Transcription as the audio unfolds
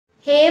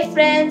Hey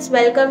friends,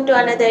 welcome to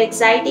another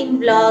exciting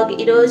vlog.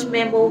 ఈరోజు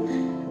మేము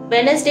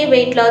Wednesday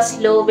weight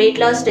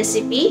loss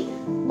recipe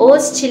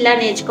oats Chilla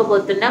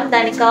నేర్చుకోబోతున్నాం.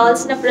 దానికి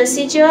కావాల్సిన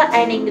ప్రొసీజర్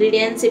అండ్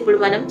ఇంగ్రీడియంట్స్ ఇప్పుడు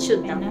మనం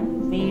చూద్దాం.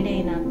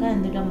 వేడైనాక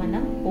అందులో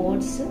మనం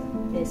ఓట్స్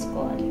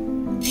వేసుకోవాలి.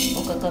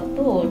 1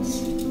 కప్పు ఓట్స్,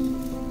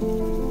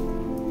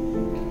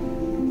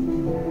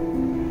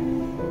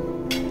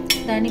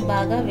 దాన్ని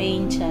బాగా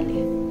వేయించాలి.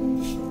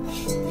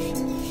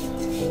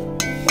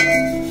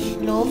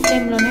 లో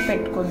ఫ్లేమ్లోనే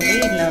పెట్టుకోండి.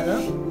 ఇలాగా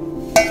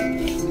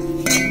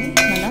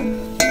మనం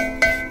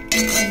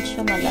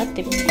కొంచెం అలా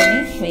తిప్పుకొని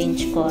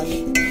వేయించుకోవాలి.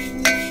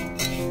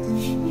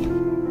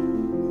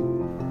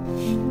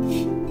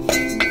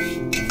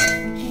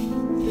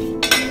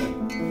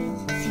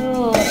 సో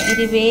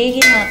ఇది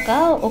వేగినాక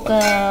ఒక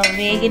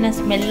వేగిన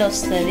స్మెల్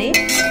వస్తుంది,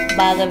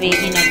 బాగా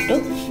వేగినట్టు.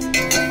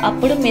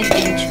 అప్పుడు మీరు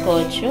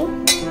దించుకోవచ్చు.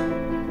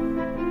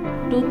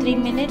 2-3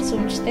 మినిట్స్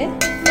ఉంచితే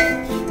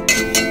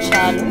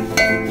చాలు.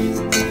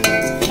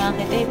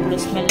 నాకైతే ఇప్పుడు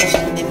స్మెల్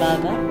వస్తుంది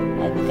బాగా,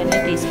 అందుకనే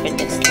తీసి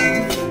పెట్టేస్తాను.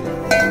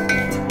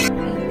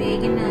 ఈ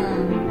వేగిన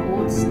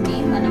ఓట్స్ని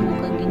మనం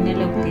ఒక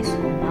గిన్నెలోకి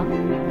తీసుకుందాం.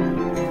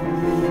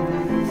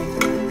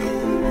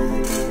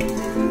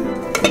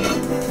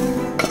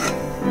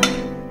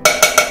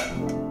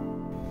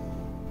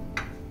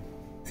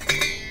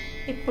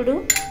 ఇప్పుడు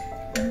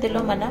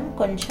ఇందులో మనం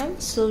కొంచెం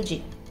సూజీ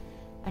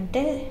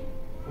అంటే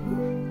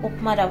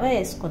ఉప్మా రవ్వ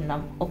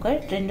వేసుకుందాం.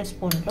 2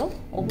 స్పూన్లు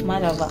ఉప్మా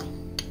రవ్వ.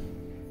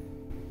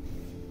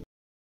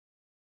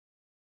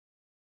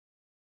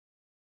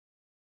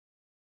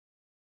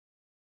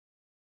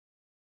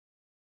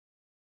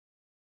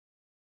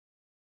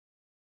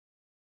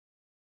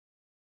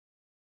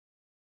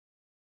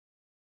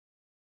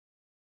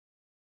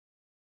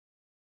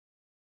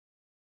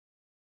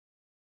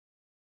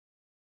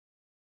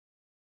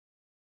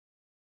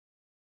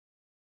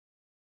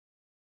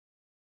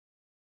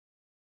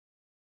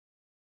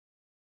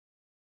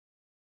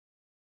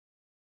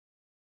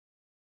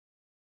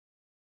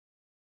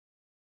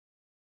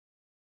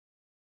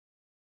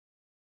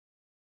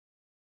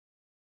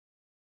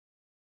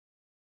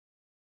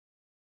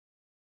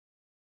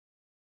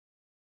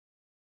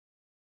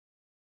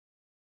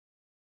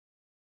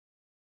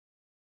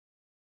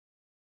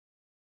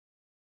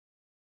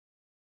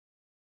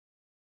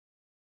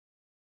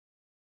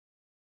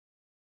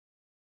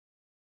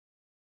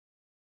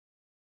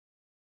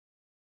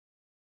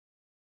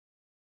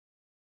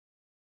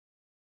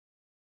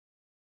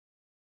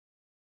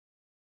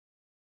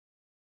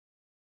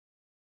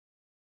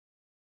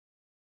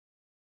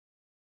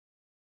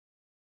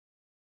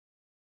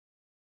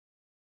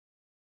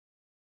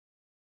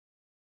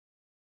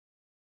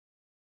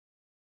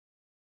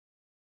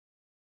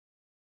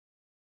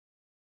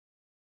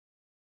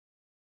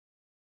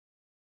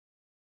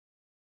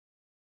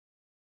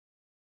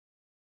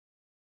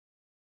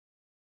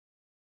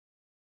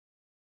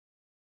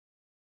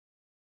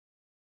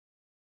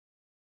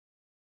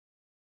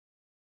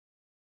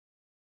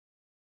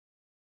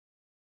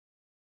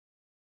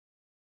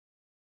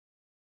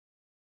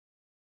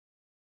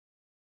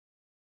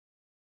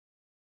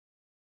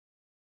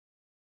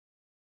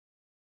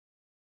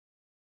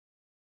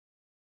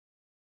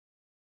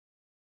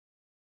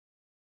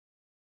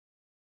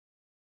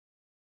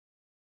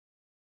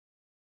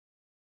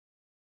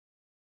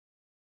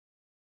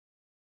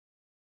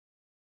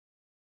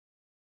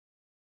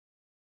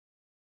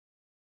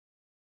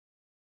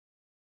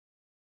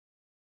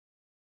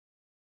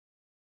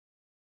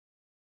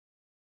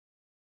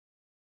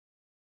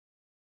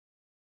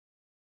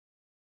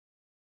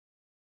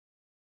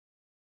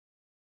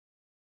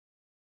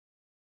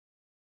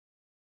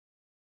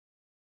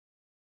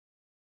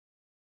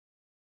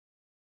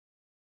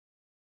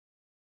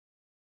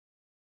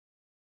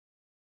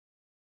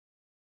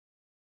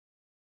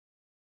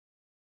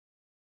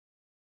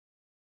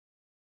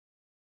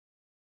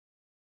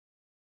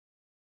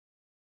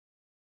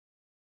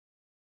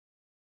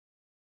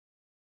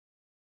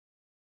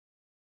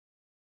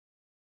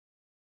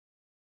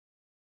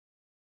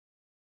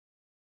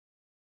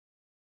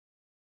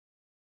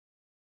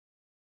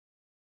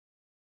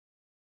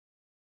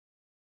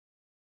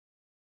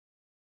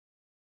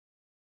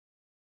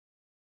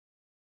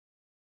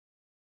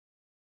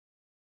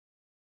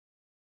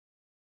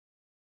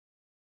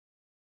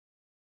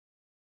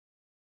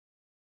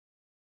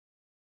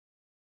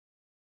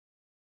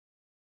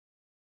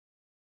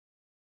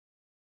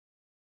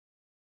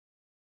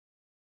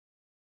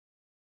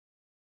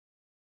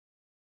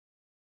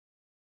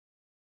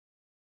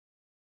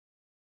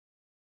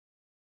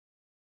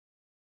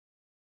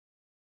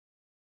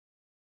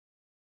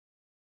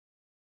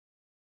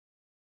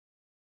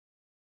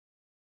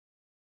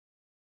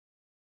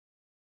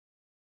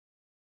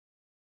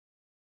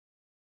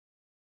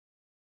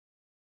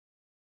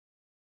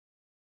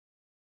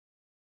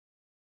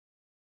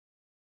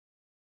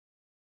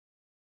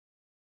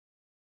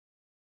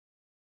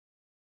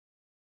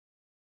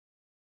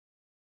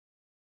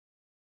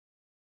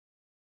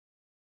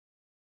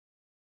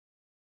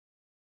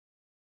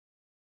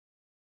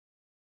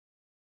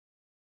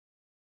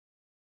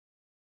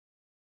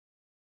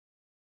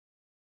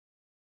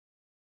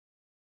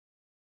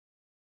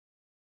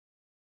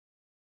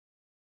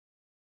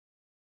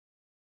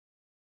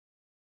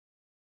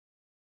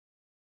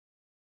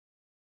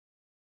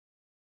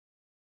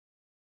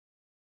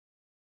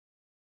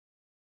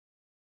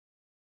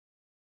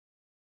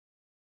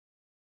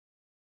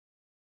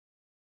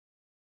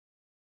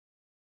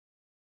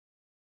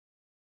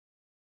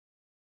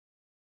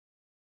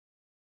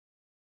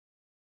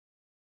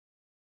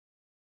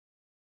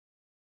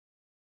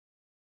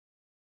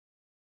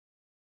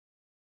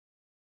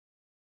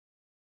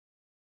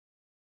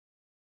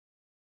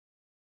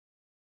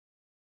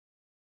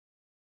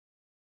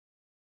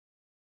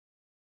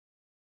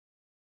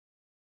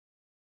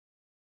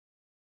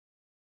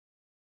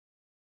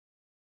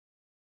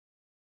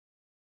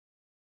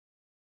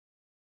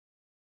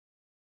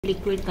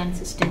 లిక్విడ్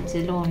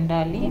కన్సిస్టెన్సీలో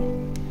ఉండాలి.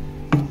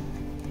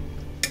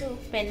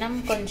 పెనం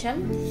కొంచెం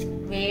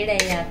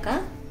వేడయ్యాక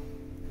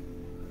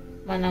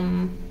మనం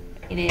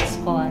ఇది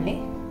వేసుకోవాలి.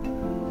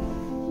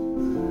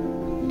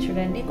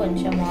 చూడండి,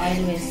 కొంచెం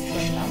ఆయిల్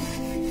వేసుకుందాం.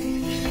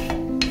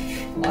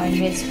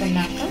 ఆయిల్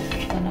వేసుకున్నాక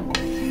మనం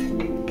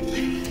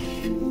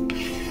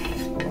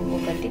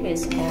ఒకటి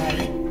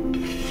వేసుకోవాలి.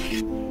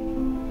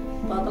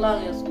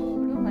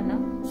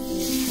 మనం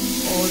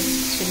ఓట్స్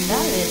చిల్లా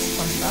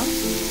వేసుకుంటాం.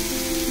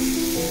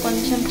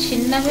 కొంచెం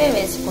చిన్నవే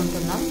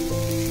వేసుకుంటున్నాం.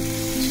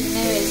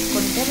 చిన్నవి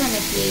వేసుకుంటే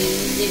మనకి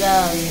ఈజీగా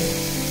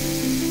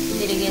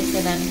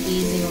తిరిగేసేదానికి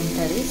ఈజీగా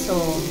ఉంటుంది. సో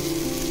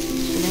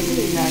చూడండి,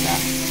 ఇలాగా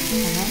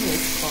మనం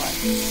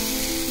వేసుకోవాలి.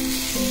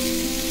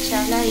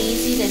 చాలా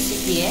ఈజీ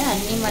రెసిపీయే.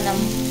 అన్నీ మనం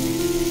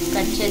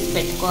కట్ చేసి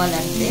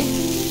పెట్టుకోవాలంటే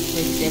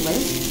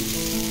వెజిటేబుల్స్.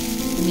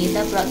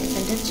 మిగతా ప్రాసెస్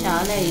అంటే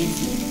చాలా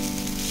ఈజీ.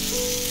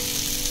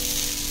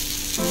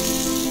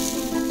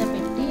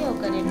 పెట్టి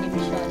ఒక 2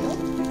 నిమిషాలు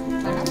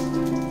మనం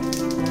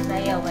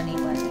ఫ్రై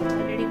అవ్వనివ్వాలి.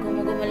 ఆల్రెడీ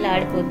గుమ్మగుమ్మలు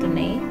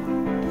ఆడిపోతున్నాయి.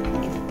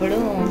 ఇప్పుడు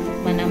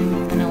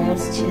మన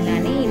ఓట్స్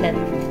చిల్లాని ఇలా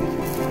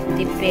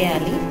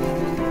తిప్పేయాలి.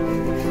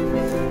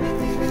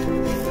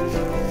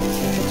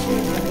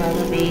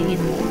 బాగా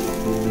వేగింది.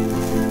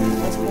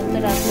 ఒక స్పూన్తో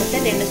రాకపోతే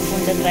 2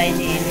 స్పూన్లు ఫ్రై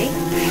చేయండి.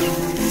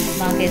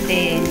 మాకైతే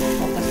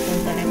ఒక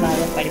స్పూన్తోనే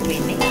బాగా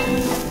పడిపోయింది.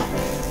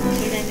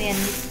 చూడండి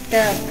ఎంత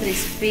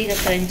క్రిస్పీగా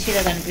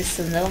క్రంచీగా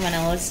కనిపిస్తుందో మన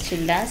ఓట్స్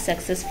చిల్లా.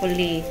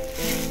 సక్సెస్ఫుల్లీ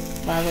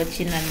బాగా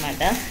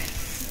వచ్చిందనమాట.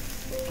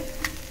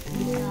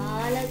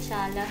 చాలా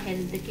చాలా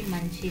హెల్త్కి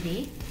మంచిది.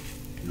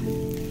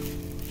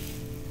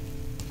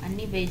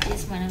 అన్ని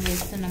వెజ్జెస్ మనం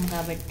వేస్తున్నాం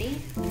కాబట్టి.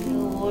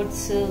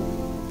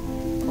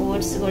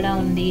 ఓట్స్ కూడా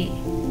ఉంది.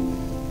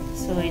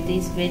 So it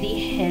is very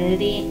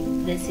healthy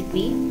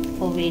recipe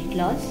for weight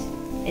loss.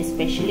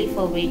 Especially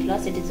for weight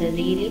loss it is a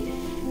really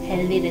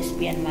healthy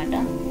recipe అనమాట.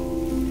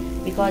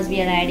 Because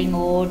we are adding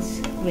oats,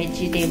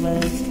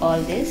 vegetables,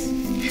 all this.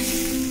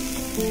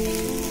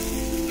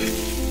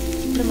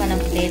 ఇప్పుడు మనం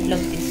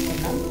ప్లేట్లోకి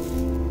తీసుకుందాం.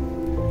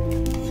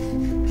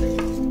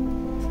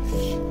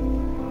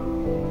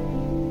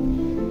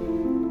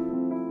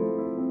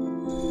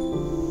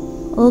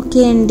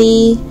 ఓకే అండి,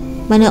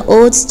 మన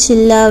oats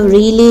Chilla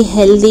really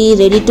healthy,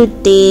 ready to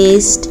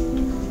taste.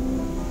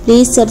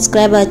 Please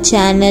subscribe our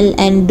channel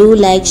and do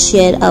like,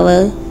 share our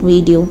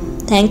video.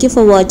 Thank you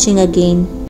for watching again.